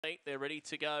They're ready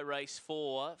to go. Race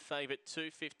 4. Favourite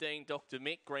 2:15. Dr.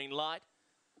 Mick. Green light.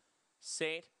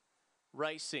 Set.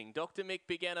 Racing. Dr. Mick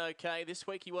began okay. This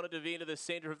week he wanted to veer to the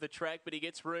centre of the track, but he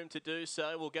gets room to do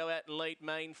so. We'll go out and lead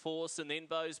Main Force, and then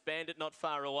Bo's Bandit not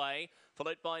far away.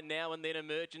 Followed by Now and Then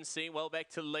Emergency. Well back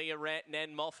to Leah Rat,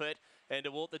 Nan Moffat. And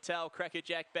toward the tail,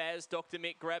 Crackerjack Baz. Dr.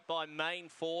 Mick grabbed by Main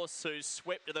Force, who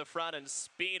swept to the front and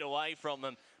speared away from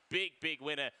them. Big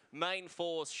winner. Main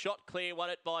Force shot clear, won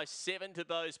it by 7 to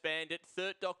Bo's Bandit.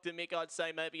 Third, Dr. Mick, I'd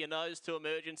say maybe a nose to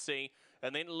Emergency.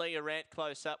 And then Leah Rat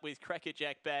close up with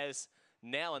Crackerjack Baz.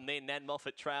 Now and Then Nan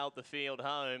Moffat trailed the field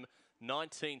home.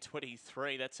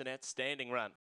 19.23, that's an outstanding run.